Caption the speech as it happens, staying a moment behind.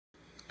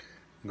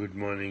Good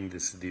morning,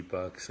 this is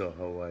Deepak. So,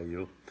 how are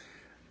you?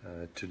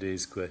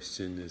 Today's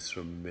question is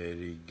from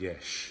Mary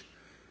Gesh.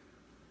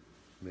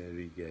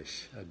 Mary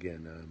Gesh.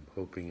 Again, I'm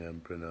hoping I'm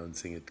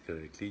pronouncing it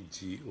correctly.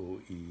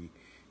 Goetsch.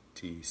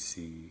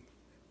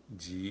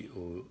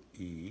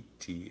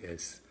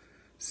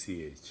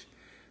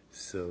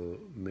 So,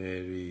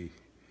 Mary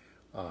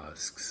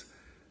asks,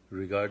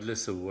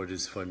 regardless of what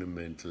is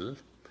fundamental,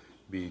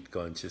 be it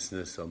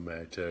consciousness or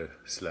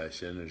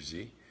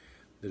matter/energy,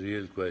 the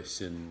real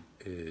question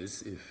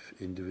is if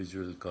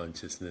individual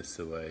consciousness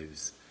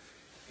survives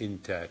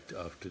intact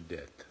after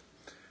death.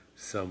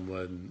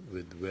 Someone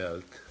with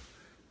wealth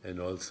and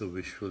also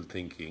wishful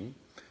thinking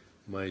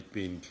might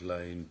be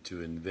inclined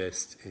to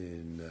invest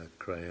in a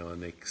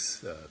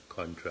cryonics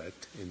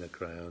contract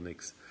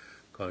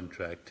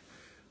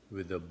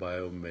with a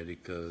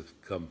biomedical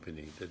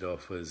company that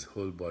offers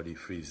whole body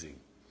freezing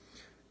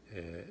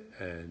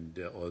and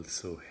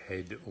also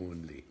head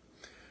only.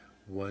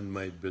 One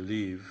might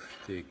believe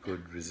they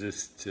could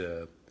resist.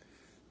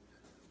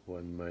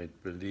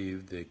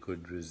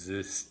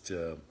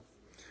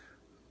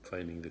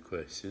 Finding the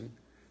question,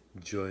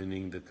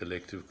 joining the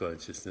collective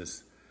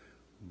consciousness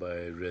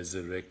by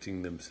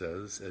resurrecting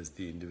themselves as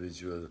the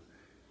individual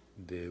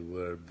they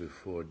were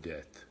before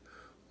death.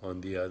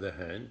 On the other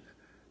hand,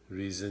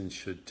 reason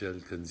should tell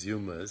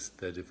consumers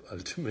that if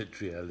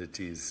ultimate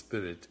reality is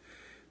spirit,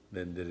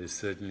 then there is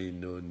certainly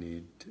no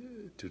need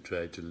to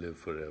try to live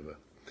forever.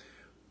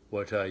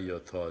 What are your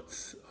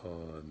thoughts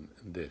on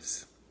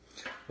this?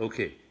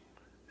 Okay,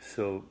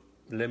 so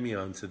let me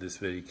answer this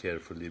very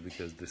carefully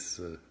because this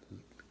is a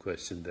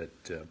question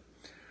that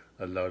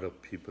a lot of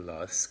people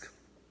ask,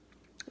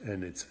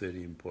 and it's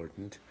very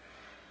important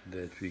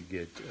that we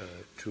get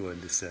a true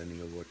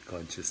understanding of what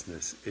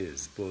consciousness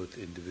is, both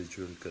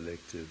individual,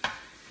 collective,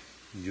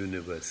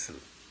 universal.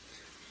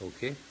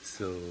 Okay,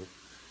 so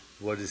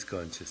what is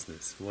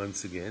consciousness?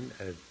 Once again,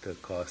 at the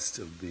cost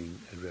of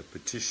being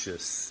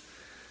repetitious,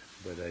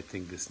 but I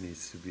think this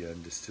needs to be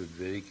understood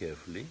very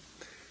carefully.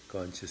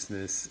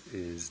 Consciousness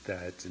is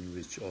that in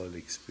which all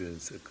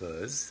experience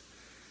occurs,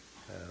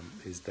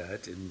 is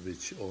that in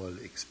which all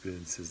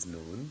experience is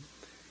known,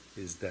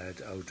 is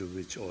that out of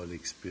which all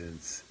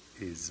experience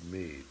is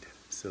made.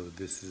 So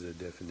this is a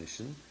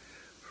definition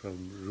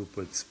from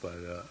Rupert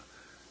Spara,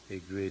 a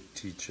great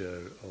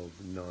teacher of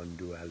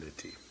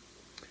non-duality.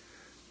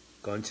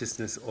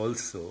 Consciousness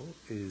also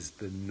is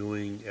the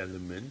knowing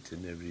element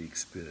in every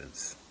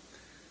experience.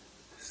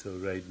 So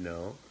right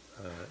now,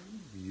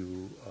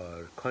 you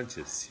are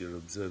conscious, you're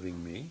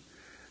observing me,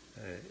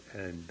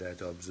 and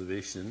that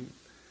observation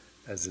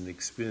as an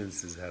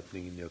experience is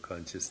happening in your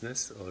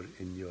consciousness or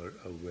in your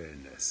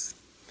awareness.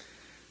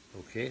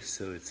 Okay,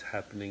 so it's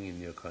happening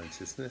in your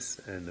consciousness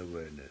and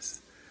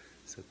awareness.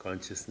 So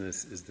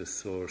consciousness is the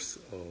source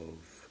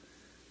of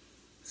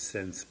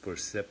sense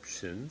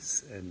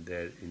perceptions and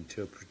their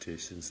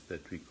interpretations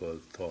that we call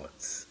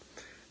thoughts,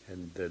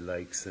 and the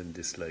likes and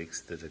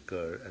dislikes that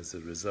occur as a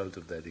result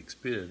of that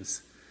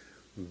experience,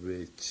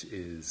 which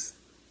is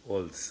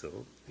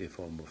also a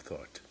form of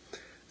thought.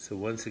 So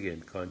once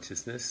again,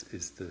 consciousness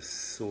is the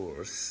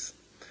source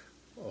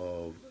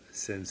of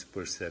sense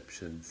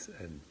perceptions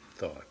and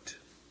thought.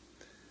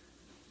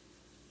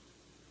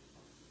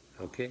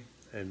 Okay?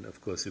 And of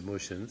course,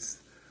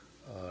 emotions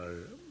are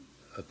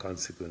a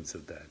consequence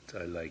of that.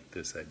 I like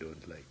this, I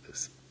don't like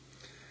this.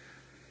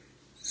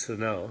 So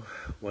now,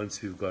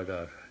 once we've got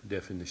our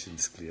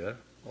definitions clear,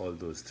 all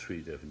those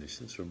three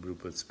definitions from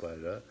Rupert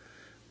Spira,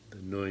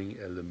 the knowing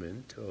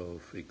element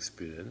of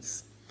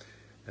experience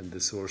and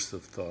the source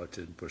of thought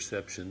and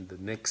perception, the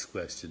next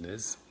question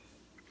is,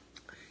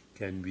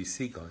 can we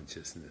see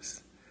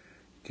consciousness?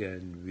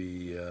 Can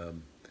we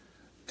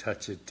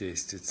touch it,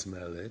 taste it,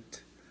 smell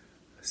it,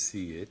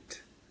 see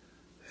it,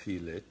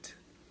 feel it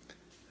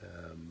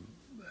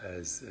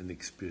as an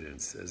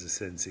experience, as a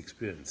sense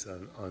experience?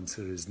 Our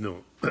answer is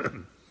no,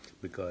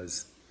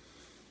 because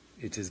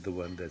it is the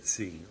one that's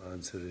seeing.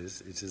 Answer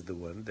is, it is the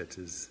one that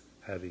is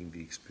having the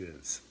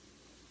experience.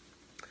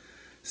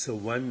 So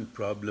one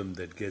problem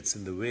that gets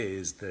in the way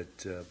is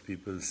that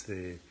people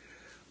say,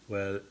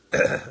 well,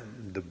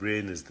 the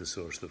brain is the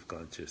source of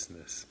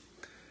consciousness.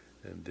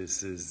 And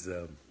this is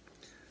a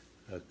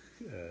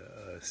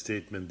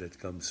statement that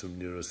comes from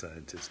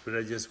neuroscientists. But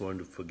I just want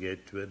to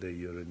forget whether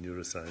you're a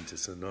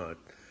neuroscientist or not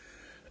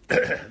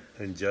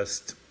and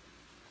just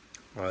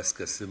ask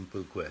a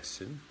simple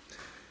question.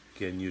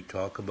 Can you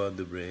talk about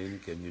the brain?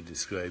 Can you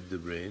describe the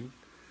brain?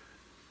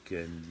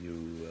 Can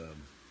you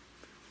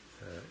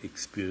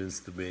experience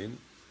the brain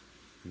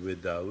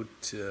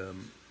without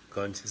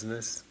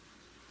consciousness?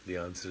 The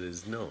answer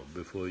is no.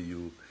 Before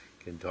you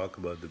can talk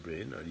about the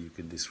brain, or you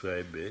can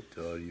describe it,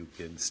 or you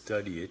can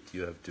study it,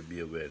 you have to be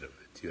aware of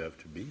it. You have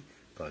to be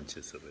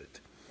conscious of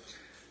it.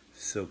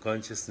 So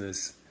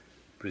consciousness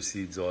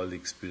precedes all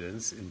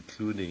experience,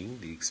 including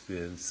the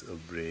experience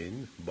of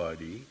brain,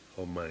 body,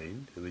 or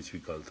mind, which we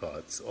call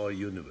thoughts, or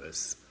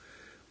universe,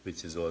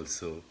 which is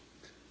also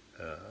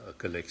a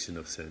collection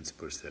of sense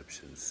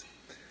perceptions.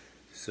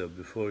 So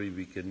before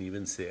we can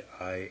even say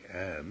I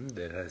am,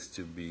 there has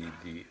to be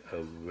the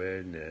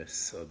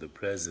awareness or the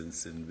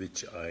presence in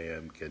which I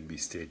am can be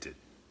stated.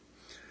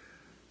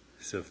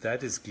 So if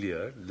that is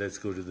clear, let's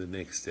go to the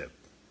next step.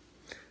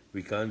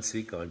 We can't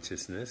see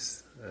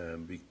consciousness.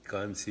 We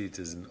can't see it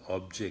as an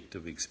object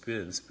of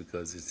experience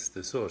because it's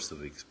the source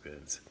of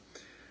experience.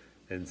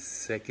 And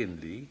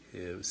secondly,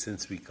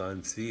 since we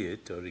can't see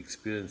it or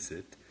experience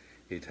it,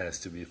 it has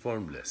to be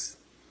formless.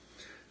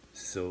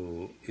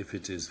 So if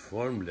it is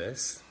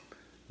formless,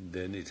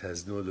 then it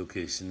has no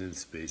location in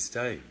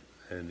space-time.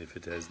 And if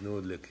it has no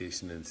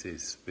location in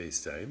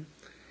space-time,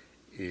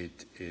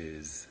 it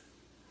is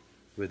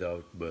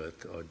without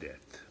birth or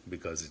death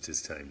because it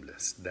is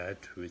timeless.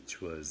 That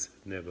which was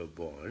never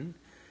born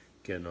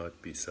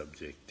cannot be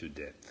subject to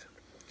death.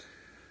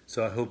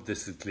 So I hope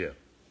this is clear.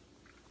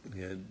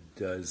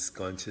 Does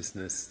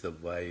consciousness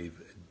survive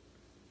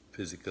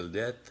physical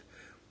death?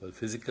 Well,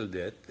 physical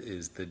death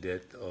is the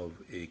death of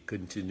a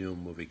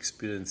continuum of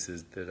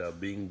experiences that are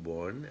being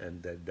born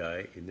and that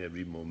die in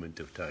every moment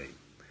of time.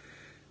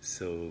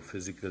 So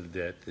physical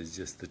death is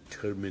just the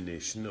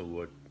termination of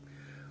what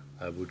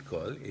I would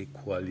call a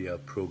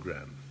qualia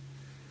program.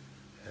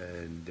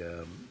 And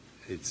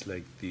it's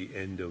like the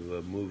end of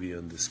a movie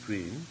on the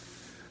screen.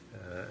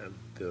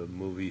 The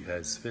movie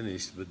has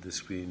finished, but the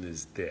screen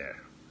is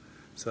there.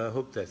 So I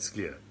hope that's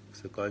clear.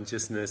 So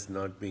consciousness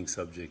not being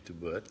subject to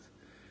birth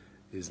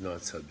is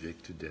not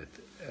subject to death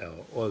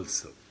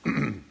also.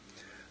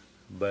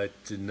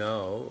 But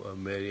now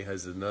Mary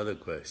has another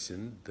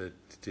question that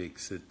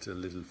takes it a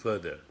little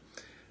further.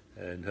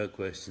 And her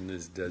question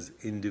is, does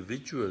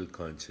individual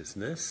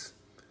consciousness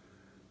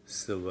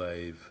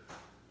survive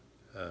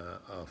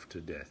after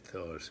death,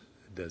 or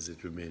does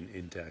it remain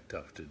intact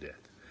after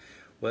death?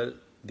 Well,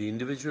 the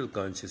individual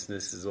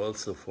consciousness is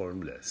also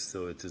formless,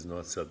 so it is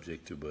not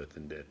subject to birth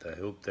and death. I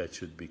hope that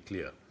should be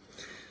clear.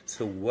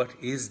 So what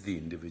is the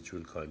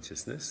individual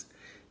consciousness?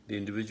 The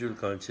individual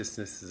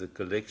consciousness is a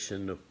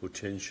collection of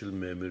potential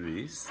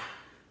memories,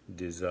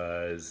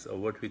 desires, or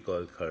what we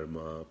call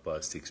karma,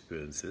 past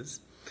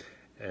experiences.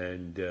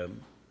 And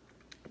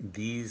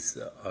these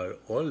are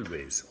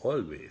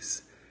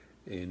always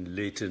in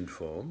latent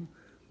form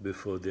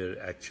before they're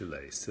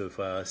actualized. So if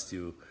I asked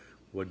you,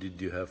 what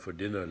did you have for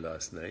dinner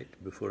last night?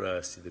 Before I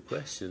asked you the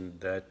question,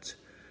 that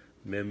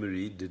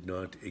memory did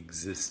not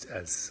exist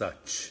as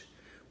such.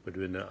 But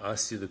when I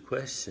asked you the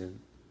question,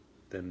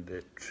 then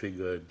that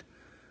triggered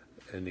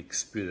an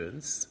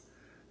experience,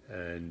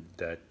 and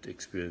that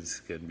experience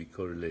can be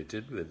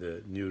correlated with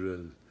a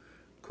neural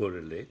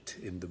correlate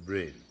in the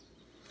brain.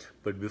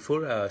 But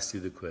before I asked you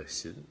the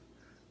question,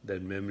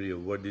 that memory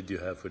of what did you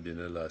have for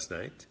dinner last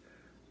night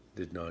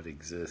did not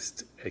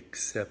exist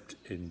except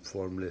in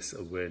formless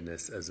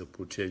awareness as a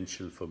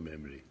potential for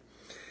memory.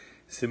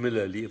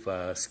 Similarly, if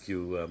I ask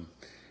you,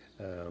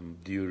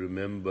 do you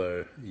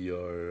remember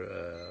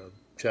your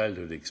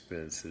childhood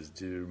experiences?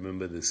 Do you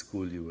remember the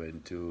school you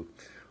went to,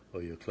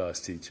 or your class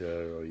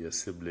teacher, or your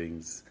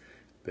siblings,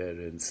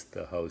 parents,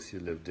 the house you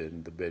lived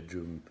in, the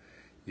bedroom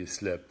you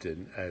slept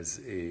in as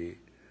a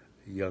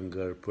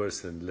younger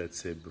person,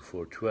 let's say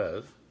before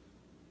 12?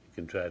 You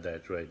can try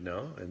that right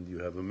now, and you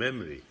have a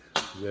memory.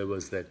 Where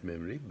was that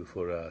memory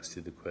before I asked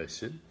you the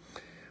question?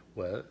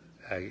 Well,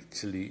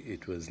 actually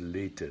it was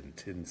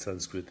latent. In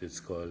Sanskrit it's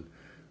called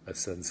a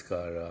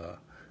sanskara,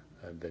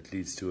 that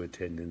leads to a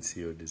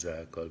tendency or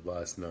desire called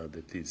vasana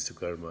that leads to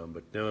karma,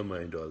 but never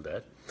mind all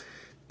that.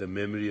 The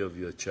memory of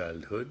your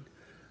childhood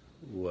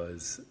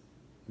was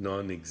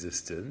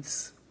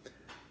non-existent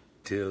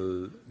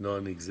till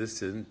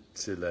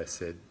I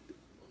said,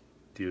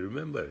 do you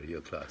remember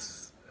your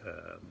class,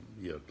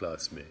 your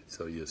classmates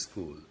or your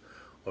school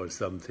or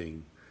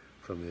something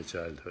from your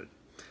childhood?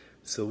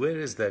 So where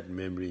is that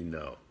memory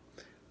now?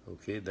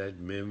 Okay,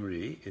 that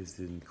memory is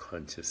in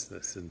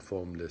consciousness, in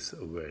formless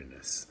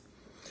awareness.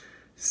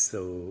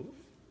 So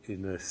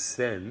in a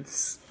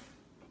sense,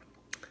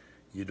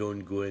 you don't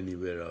go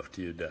anywhere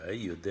after you die,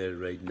 you're there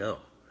right now.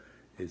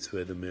 It's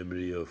where the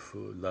memory of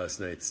last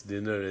night's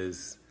dinner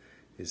is,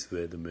 it's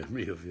where the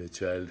memory of your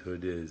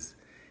childhood is.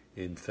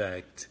 In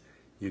fact,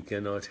 you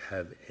cannot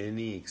have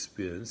any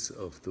experience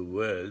of the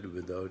world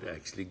without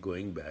actually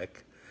going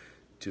back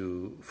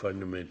to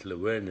fundamental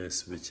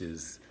awareness, which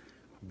is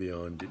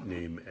beyond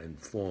name and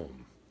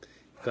form.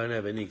 You can't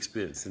have any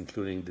experience,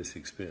 including this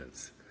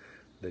experience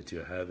that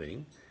you're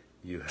having.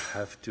 You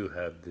have to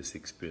have this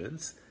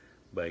experience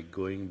by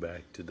going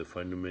back to the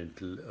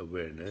fundamental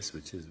awareness,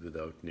 which is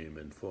without name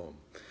and form.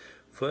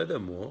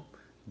 Furthermore,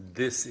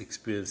 this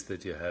experience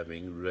that you're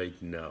having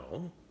right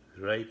now,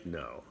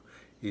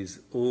 is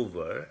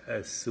over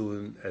as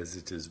soon as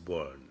it is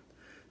born.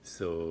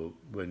 So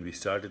when we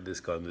started this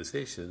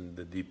conversation,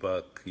 the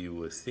Deepak you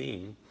were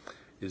seeing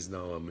is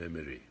now a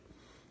memory.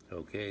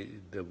 Okay,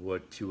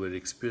 what you were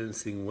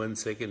experiencing 1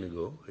 second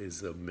ago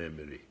is a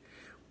memory.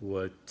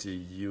 What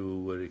you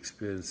were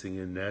experiencing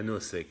a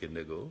nanosecond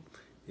ago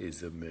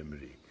is a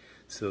memory.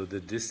 So the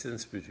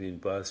distance between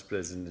past,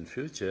 present, and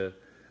future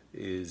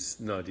is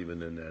not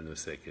even a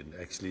nanosecond.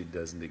 Actually, it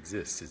doesn't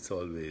exist. It's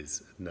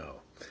always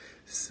now.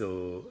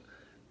 So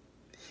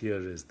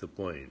here is the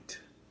point.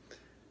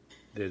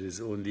 There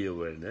is only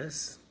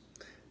awareness,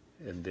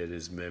 and there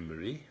is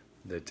memory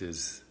that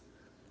is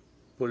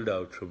pulled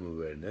out from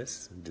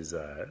awareness,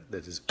 desire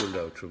that is pulled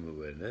out from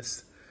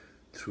awareness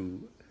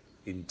through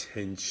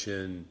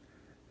intention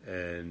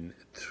and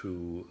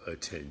through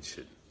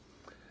attention.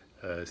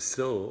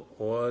 So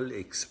all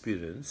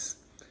experience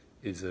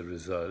is a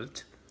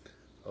result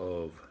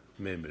of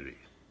memory.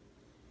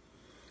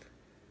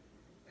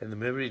 And the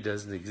memory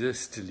doesn't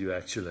exist till you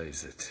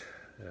actualize it.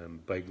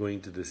 By going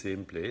to the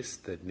same place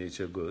that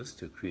nature goes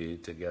to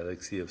create a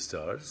galaxy of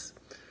stars,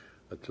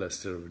 a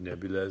cluster of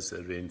nebulas,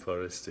 a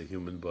rainforest, a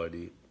human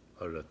body,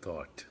 or a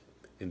thought.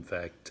 In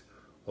fact,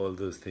 all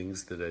those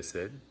things that I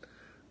said,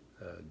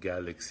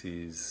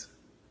 galaxies,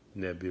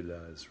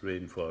 nebulas,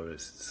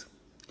 rainforests,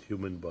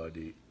 human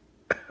body,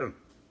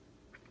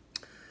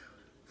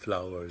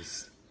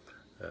 flowers,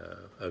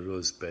 a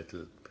rose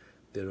petal,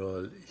 they're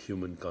all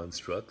human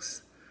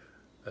constructs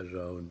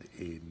around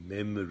a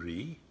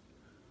memory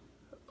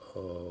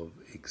of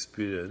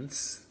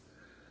experience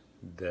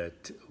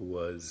that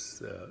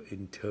was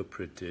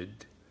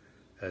interpreted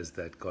as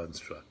that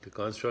construct. A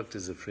construct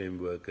is a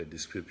framework, a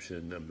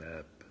description, a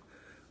map,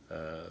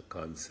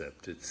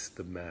 concept. It's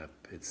the map,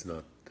 it's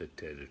not the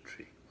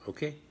territory.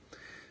 Okay?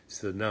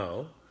 So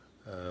now,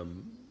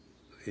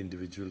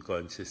 individual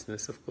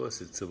consciousness, of course,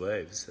 it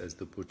survives as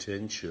the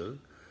potential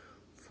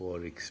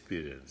for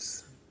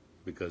experience.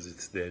 Because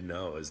it's there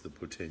now as the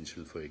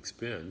potential for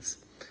experience,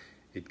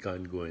 it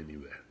can't go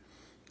anywhere.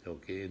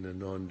 Okay, in a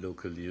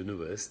non-local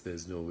universe,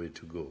 there's no way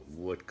to go.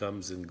 What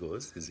comes and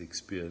goes is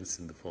experience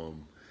in the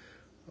form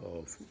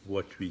of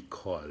what we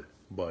call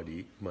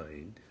body,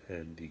 mind,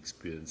 and the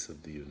experience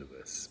of the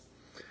universe.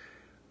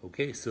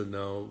 Okay, so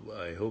now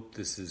I hope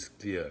this is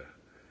clear.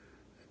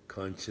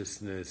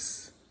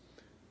 Consciousness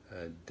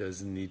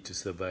doesn't need to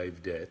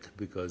survive death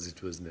because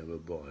it was never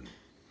born.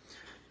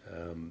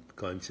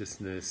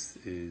 Consciousness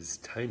is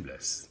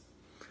timeless.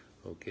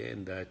 Okay,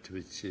 and that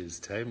which is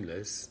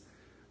timeless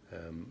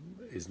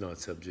is not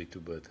subject to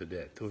birth or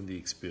death, only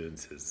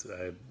experiences.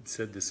 I've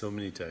said this so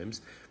many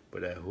times,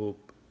 but I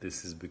hope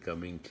this is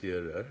becoming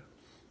clearer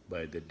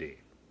by the day.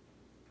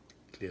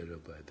 Clearer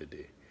by the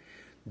day.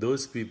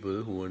 Those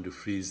people who want to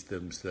freeze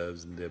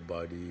themselves in their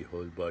body,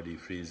 whole body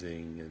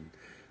freezing,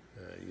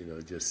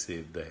 and just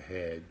save the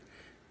head,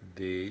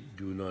 they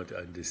do not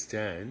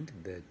understand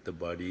that the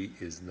body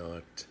is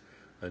not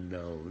a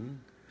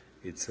noun,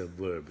 it's a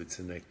verb, it's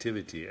an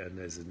activity, and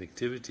as an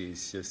activity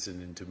it's just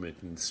an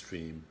intermittent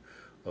stream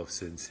of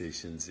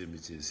sensations,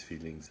 images,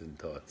 feelings, and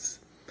thoughts.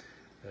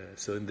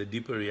 So in the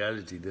deeper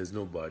reality, there's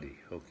no body,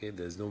 okay?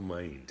 There's no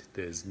mind,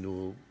 there's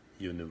no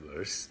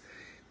universe.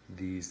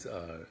 These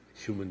are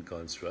human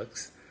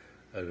constructs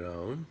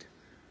around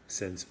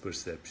sense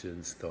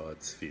perceptions,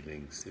 thoughts,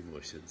 feelings,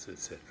 emotions,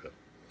 etc.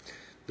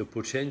 The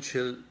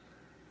potential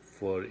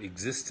for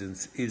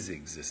existence is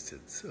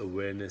existence.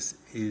 Awareness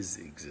is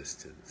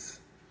existence.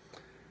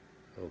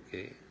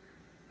 Okay?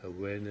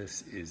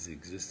 Awareness is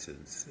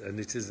existence, and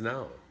it is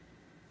now.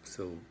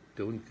 So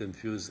don't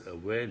confuse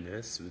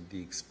awareness with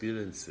the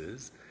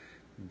experiences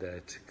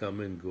that come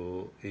and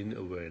go in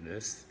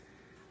awareness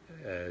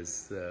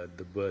as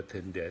the birth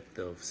and death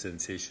of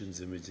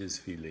sensations, images,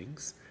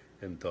 feelings,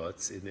 and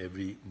thoughts in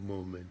every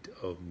moment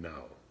of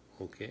now.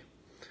 Okay?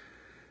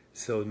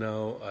 So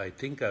now I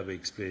think I've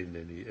explained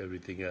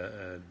everything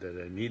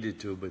that I needed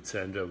to, but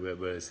Sandra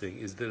Weber is saying,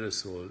 is there a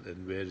soul,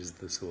 and where is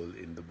the soul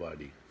in the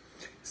body?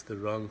 It's the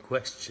wrong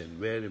question.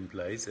 Where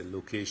implies a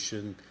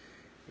location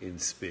in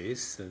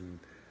space and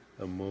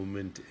a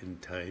moment in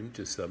time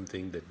to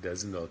something that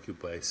doesn't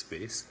occupy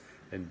space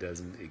and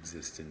doesn't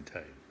exist in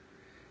time.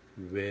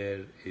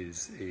 Where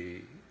is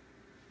a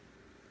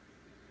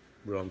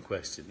wrong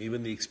question.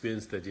 Even the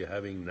experience that you're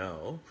having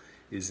now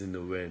is in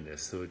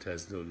awareness, so it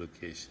has no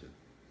location.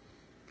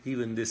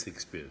 Even this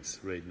experience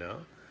right now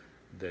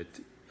that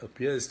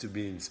appears to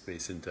be in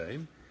space and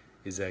time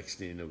is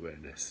actually in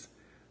awareness.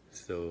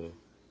 So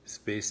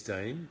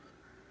space-time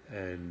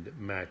and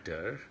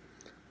matter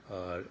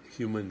are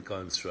human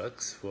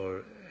constructs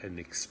for an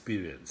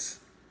experience.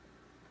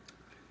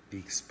 The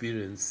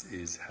experience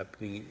is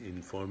happening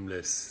in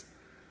formless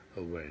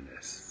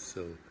awareness.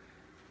 So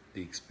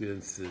the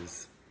experience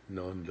is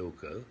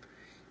non-local,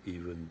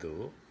 even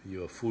though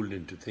you are fooled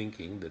into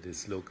thinking that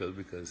it's local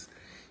because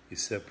you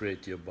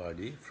separate your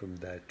body from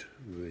that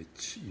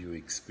which you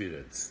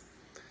experience.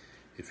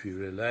 If you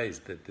realize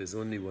that there's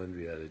only one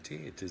reality,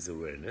 it is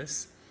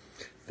awareness,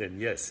 then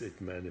yes,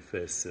 it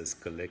manifests as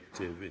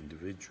collective,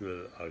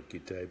 individual,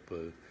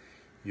 archetypal,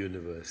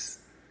 universe,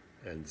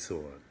 and so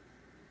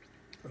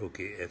on.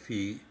 Okay,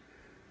 Effie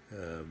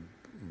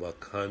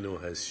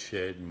Bakano has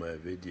shared my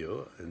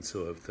video, and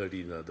so have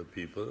 13 other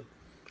people.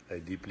 I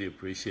deeply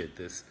appreciate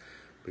this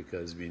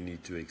because we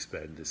need to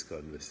expand this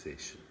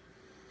conversation.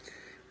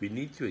 We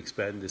need to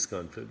expand this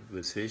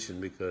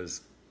conversation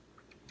because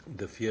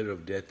the fear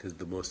of death is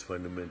the most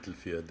fundamental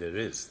fear there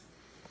is.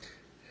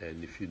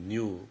 And if you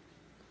knew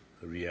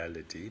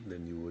reality,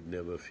 then you would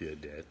never fear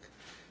death.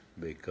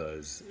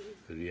 because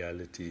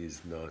reality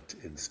is not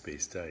in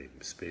space-time.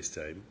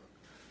 Space-time,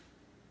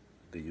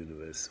 the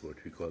universe,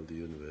 what we call the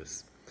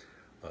universe,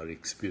 are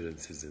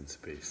experiences in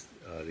space,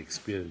 are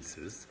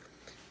experiences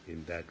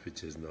in that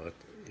which is not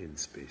in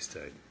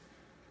space-time.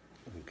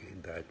 Okay,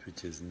 that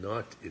which is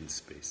not in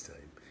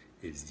space-time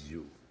is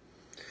you.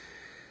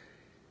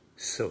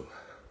 So,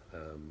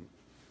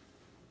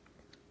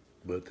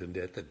 birth and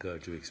death occur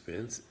to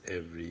experience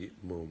every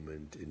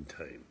moment in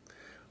time.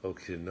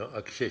 Okay, now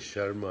Akshay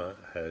Sharma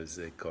has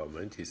a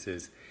comment. He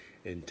says,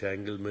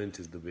 entanglement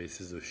is the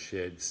basis of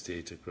shared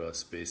state across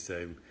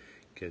space-time,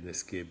 can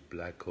escape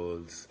black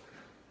holes,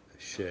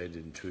 shared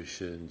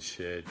intuition,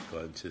 shared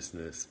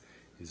consciousness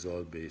is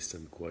all based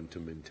on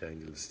quantum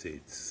entangled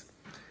states.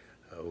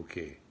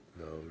 Okay,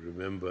 now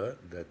remember,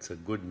 that's a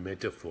good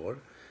metaphor,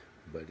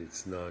 but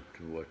it's not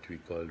what we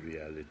call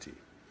reality.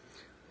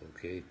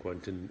 Okay,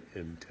 quantum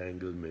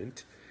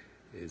entanglement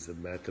is a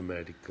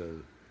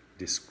mathematical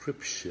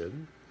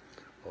description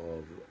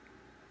of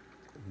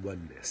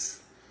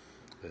oneness.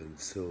 And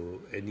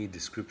so any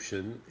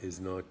description is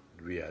not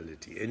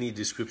reality. Any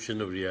description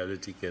of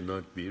reality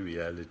cannot be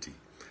reality.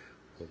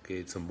 Okay,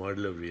 it's a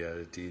model of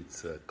reality,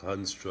 it's a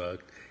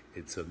construct,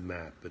 it's a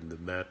map, and the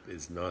map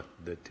is not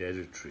the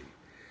territory.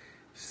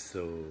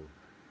 So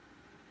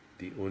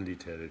the only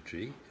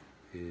territory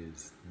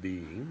is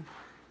being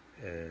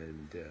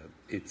and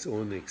its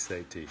own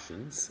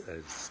excitations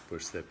as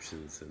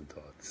perceptions and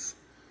thoughts.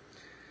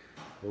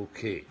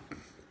 Okay,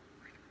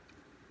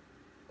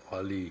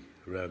 Holly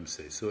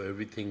Ramsey. So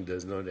everything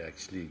does not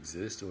actually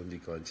exist, only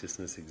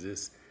consciousness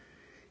exists.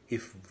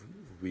 If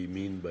we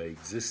mean by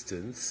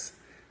existence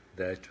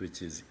that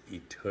which is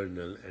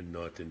eternal and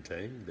not in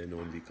time, then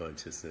only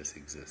consciousness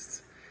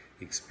exists.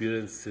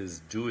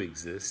 Experiences do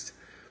exist,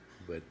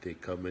 but they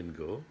come and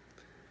go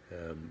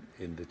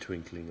in the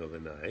twinkling of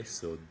an eye,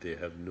 so they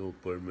have no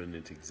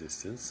permanent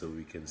existence. So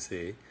we can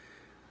say,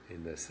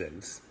 in a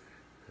sense,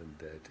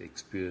 that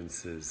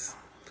experiences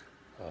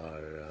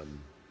are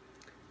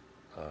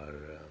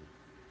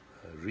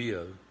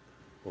real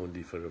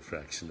only for a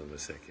fraction of a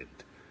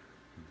second,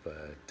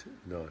 but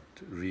not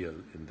real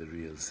in the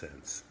real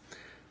sense.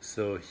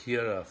 So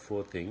here are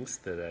 4 things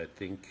that I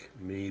think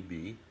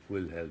maybe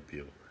will help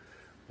you.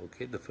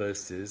 Okay, the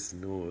first is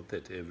know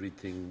that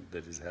everything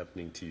that is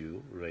happening to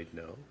you right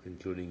now,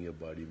 including your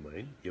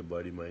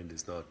body-mind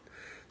is not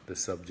the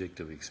subject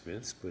of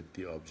experience, but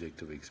the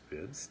object of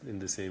experience, in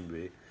the same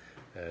way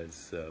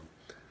as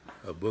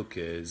a book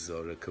is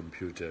or a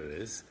computer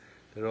is.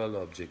 They're all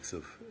objects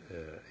of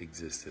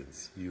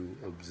existence. You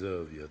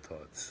observe your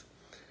thoughts.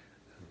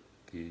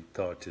 The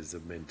thought is a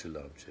mental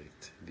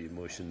object. The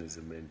emotion is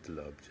a mental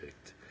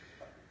object.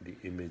 The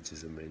image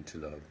is a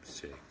mental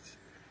object.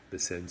 The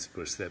sense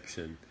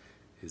perception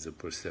is a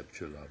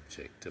perceptual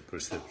object, a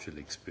perceptual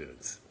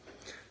experience.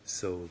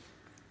 So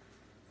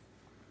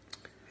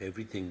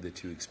everything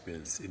that you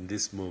experience in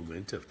this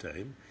moment of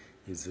time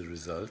is a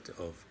result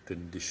of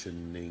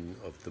conditioning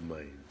of the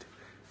mind.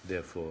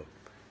 Therefore,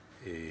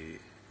 a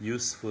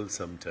useful,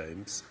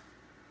 sometimes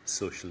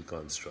social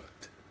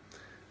construct.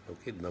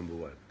 Okay, number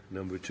 1.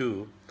 Number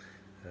 2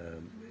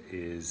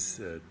 is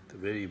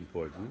very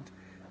important,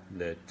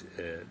 that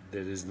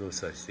there is no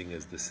such thing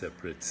as the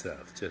separate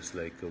self. Just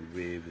like a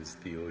wave is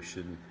the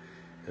ocean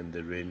and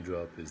the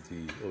raindrop is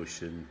the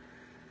ocean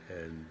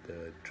and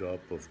the drop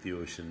of the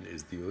ocean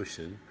is the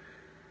ocean,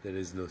 there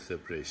is no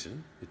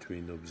separation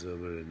between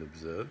observer and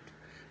observed,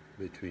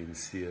 between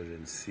seer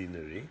and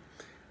scenery,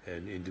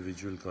 and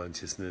individual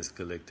consciousness,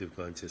 collective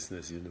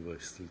consciousness,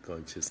 universal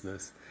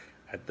consciousness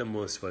at the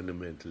most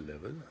fundamental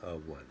level are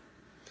one.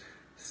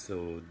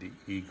 So the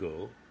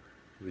ego,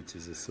 which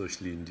is a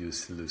socially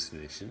induced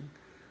hallucination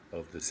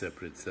of the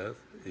separate self,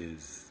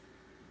 is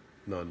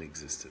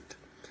non-existent.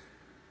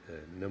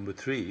 Number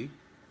 3,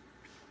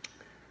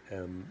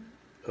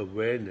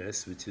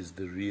 awareness, which is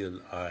the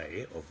real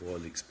I of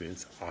all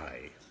experience,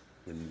 I.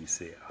 When we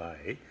say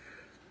I,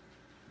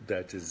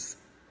 that is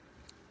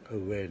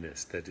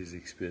awareness that is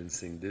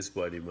experiencing this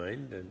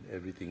body-mind and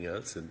everything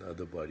else and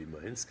other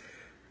body-minds.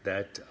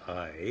 That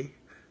I,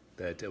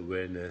 that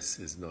awareness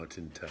is not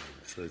in time,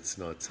 so it's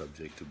not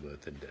subject to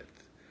birth and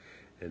death.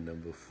 And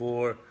number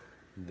 4,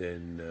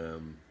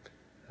 then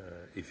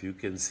if you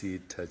can see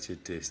it, touch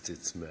it, taste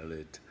it, smell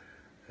it,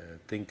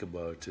 think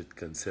about it,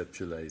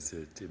 conceptualize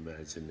it,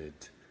 imagine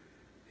it,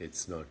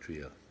 it's not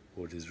real.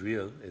 What is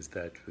real is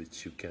that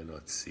which you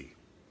cannot see,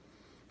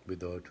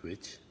 without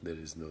which there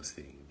is no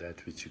seeing.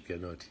 That which you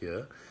cannot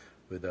hear,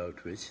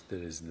 without which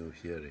there is no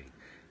hearing.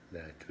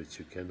 That which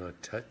you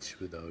cannot touch,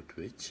 without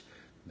which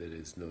there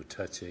is no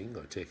touching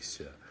or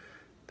texture.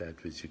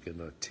 That which you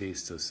cannot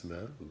taste or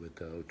smell,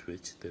 without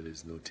which there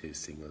is no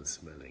tasting or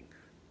smelling.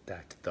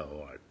 That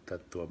thou art,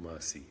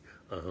 Tattvamasi,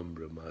 Aham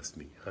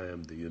Brahmasmi. I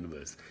am the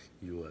universe,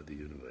 you are the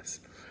universe.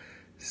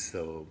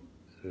 So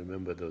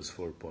remember those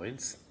 4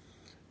 points,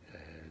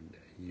 and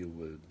you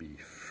will be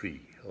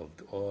free of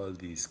all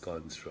these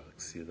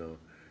constructs,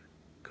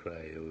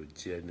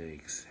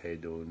 cryogenics,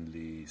 head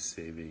only,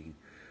 saving.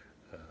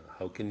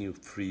 How can you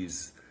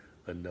freeze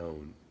a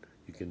noun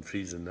You can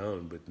freeze a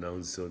noun, but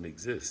nouns don't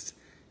exist.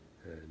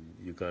 And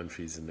you can't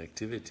freeze an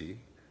activity.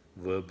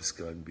 Verbs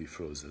can't be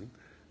frozen.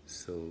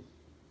 So,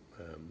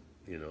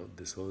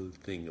 this whole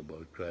thing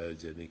about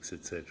cryogenics,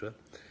 etc.,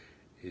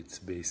 it's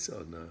based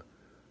on a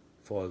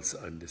false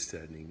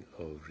understanding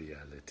of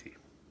reality.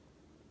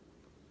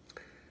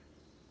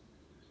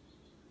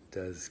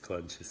 Does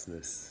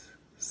consciousness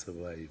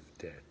survive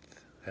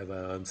death? Have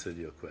I answered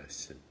your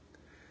question?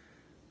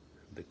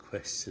 The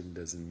question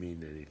doesn't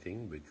mean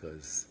anything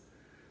because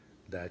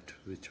that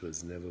which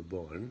was never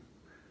born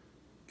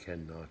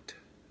cannot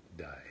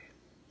die.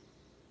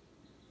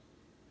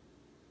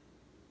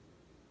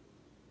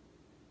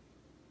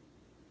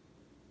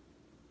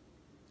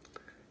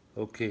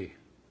 Okay,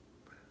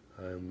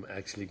 I'm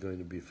actually going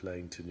to be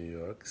flying to New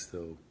York,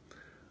 so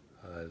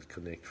I'll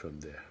connect from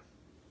there.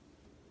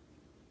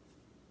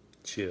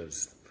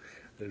 Cheers.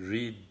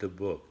 Read the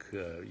book,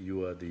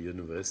 You Are the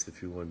Universe,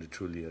 if you want to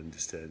truly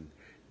understand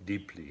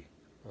deeply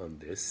on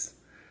this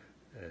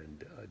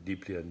and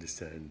deeply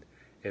understand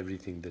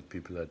everything that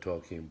people are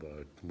talking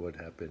about, what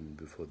happened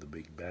before the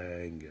Big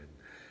Bang,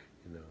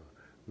 and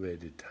where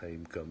did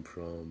time come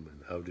from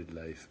and how did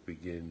life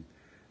begin.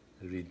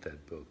 Read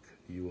that book,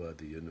 You Are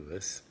the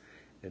Universe,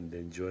 and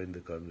then join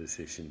the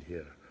conversation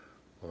here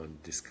on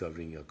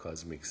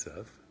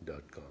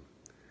discoveringyourcosmicself.com.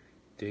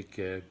 Take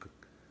care.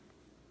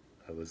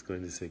 I was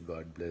going to say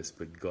God bless,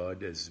 but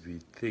God as we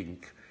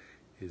think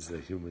is a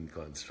human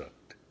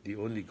construct. The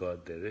only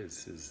God there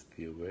is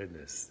the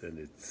awareness, and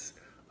it's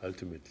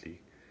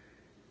ultimately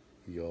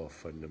your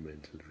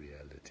fundamental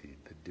reality,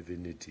 the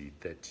divinity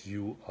that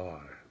you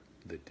are,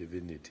 the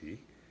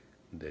divinity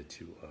that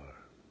you are.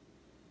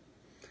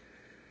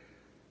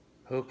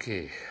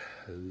 Okay,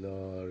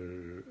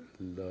 Laura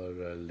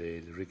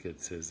Lade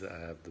Ricketts says, I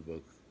have the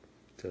book.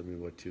 Tell me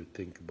what you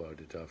think about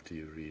it after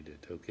you read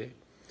it, okay?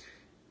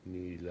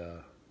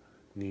 Nina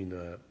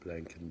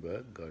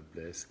Blankenberg, God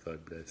bless,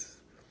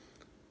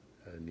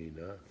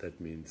 Nina. That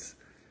means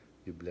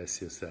you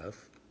bless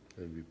yourself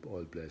and we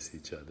all bless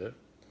each other.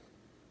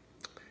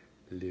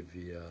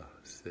 Livia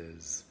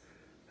says,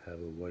 have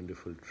a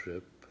wonderful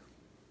trip.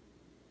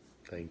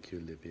 Thank you,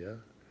 Livia.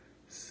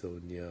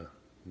 Sonia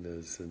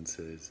Nelson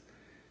says,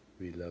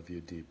 we love you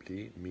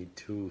deeply. Me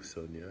too,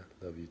 Sonia.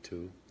 Love you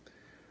too.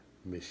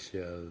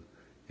 Michelle,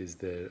 is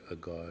there a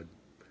God?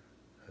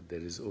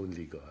 There is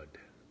only God.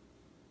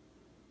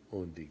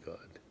 Only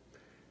God.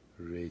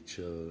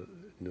 Rachel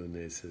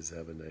Nunez says,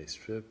 have a nice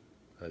trip.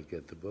 I'll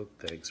get the book.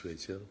 Thanks,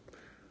 Rachel.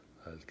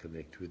 I'll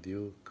connect with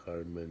you.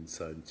 Carmen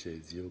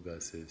Sanchez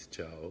Yoga says,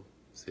 ciao.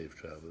 Safe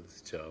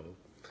travels. Ciao.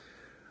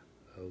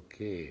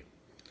 Okay.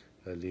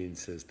 Aline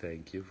says,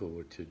 thank you for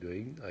what you're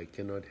doing. I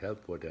cannot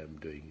help what I'm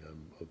doing.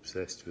 I'm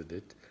obsessed with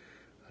it.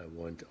 I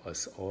want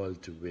us all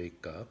to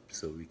wake up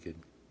so we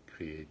can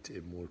create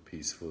a more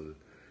peaceful,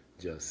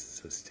 just,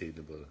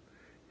 sustainable,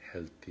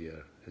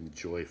 healthier, and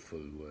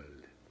joyful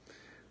world.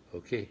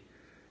 Okay,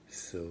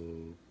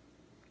 so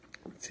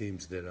it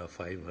seems there are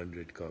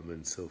 500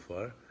 comments so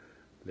far.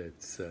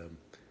 Let's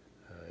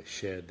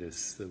share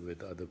this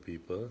with other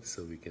people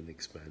so we can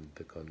expand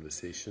the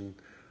conversation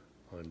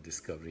on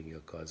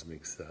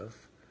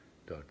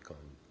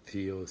discoveringyourcosmicself.com.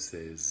 Theo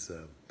says,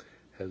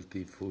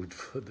 healthy food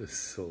for the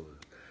soul.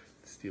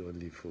 It's the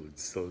only food,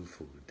 soul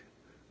food,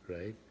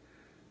 right?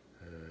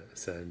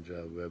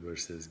 Sandra Weber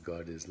says,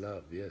 God is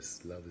love.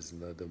 Yes, love is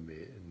another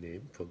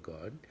name for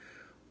God,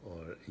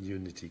 or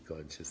unity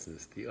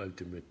consciousness, the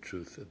ultimate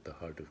truth at the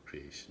heart of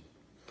creation.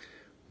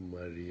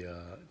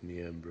 Maria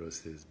Niembro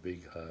says,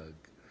 big hug,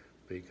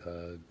 big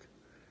hug.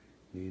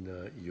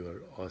 Nina, you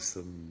are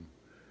awesome.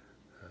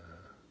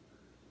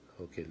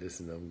 Okay,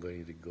 listen, I'm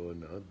going to go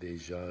now.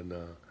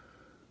 Dejana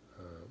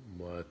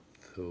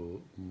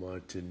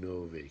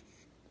Martinovic,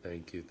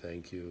 thank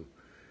you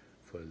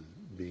for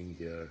being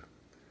here.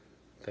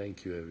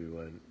 Thank you,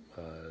 everyone.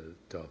 I'll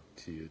talk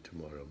to you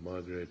tomorrow.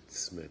 Margaret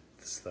Smith,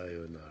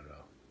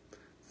 sayonara.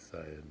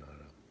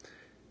 Sayonara.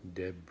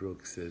 Deb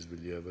Brooks says,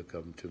 will you ever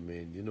come to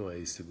Maine? You know, I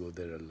used to go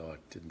there a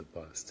lot in the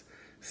past,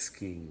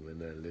 skiing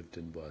when I lived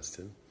in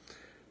Boston.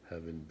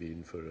 Haven't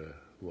been for a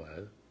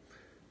while.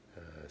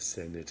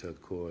 Senator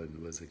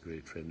Cohen was a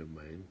great friend of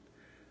mine,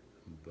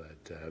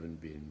 but I haven't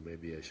been.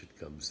 Maybe I should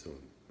come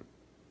soon.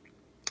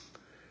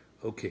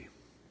 Okay.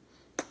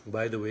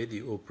 By the way,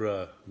 the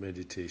Oprah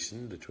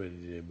meditation, the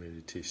 20-day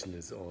meditation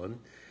is on,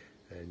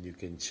 and you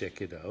can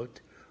check it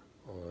out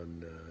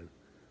on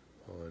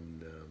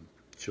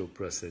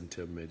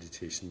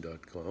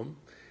chopracentermeditation.com,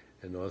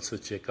 and also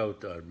check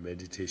out our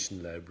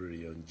meditation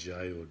library on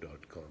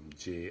jiyo.com,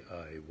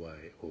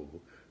 JIYO.com.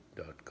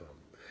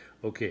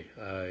 Okay,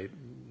 I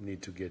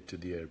need to get to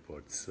the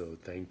airport, so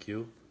thank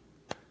you.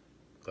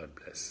 God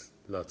bless.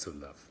 Lots of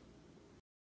love.